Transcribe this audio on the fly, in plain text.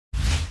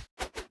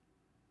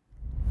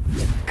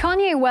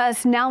Kanye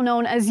West, now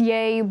known as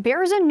Ye,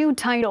 bears a new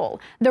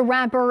title. The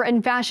rapper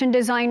and fashion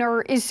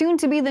designer is soon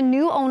to be the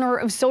new owner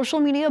of social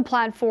media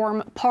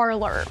platform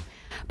Parler.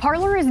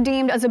 Parler is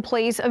deemed as a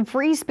place of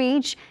free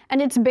speech, and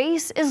its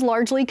base is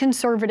largely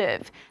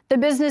conservative. The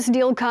business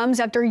deal comes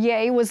after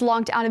Ye was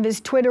locked out of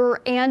his Twitter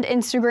and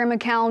Instagram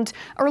account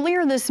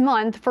earlier this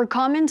month for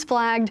comments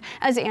flagged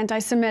as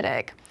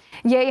anti-Semitic.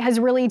 Ye has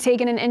really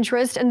taken an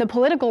interest in the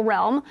political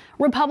realm,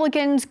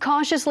 Republicans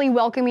cautiously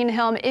welcoming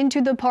him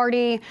into the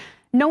party,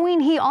 knowing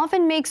he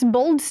often makes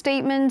bold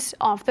statements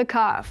off the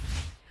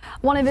cuff.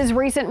 One of his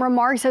recent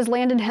remarks has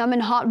landed him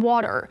in hot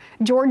water.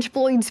 George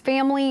Floyd's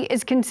family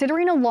is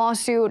considering a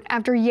lawsuit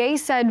after Ye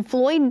said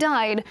Floyd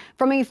died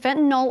from a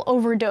fentanyl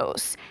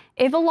overdose.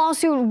 If a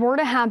lawsuit were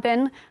to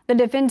happen, the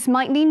defense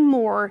might need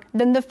more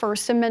than the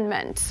First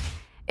Amendment.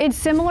 It's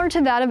similar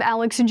to that of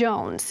Alex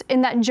Jones,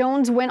 in that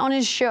Jones went on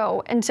his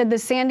show and said the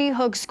Sandy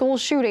Hook school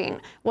shooting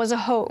was a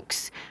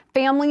hoax.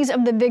 Families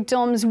of the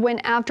victims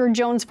went after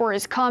Jones for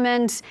his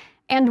comments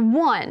and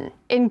won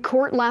in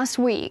court last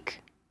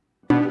week.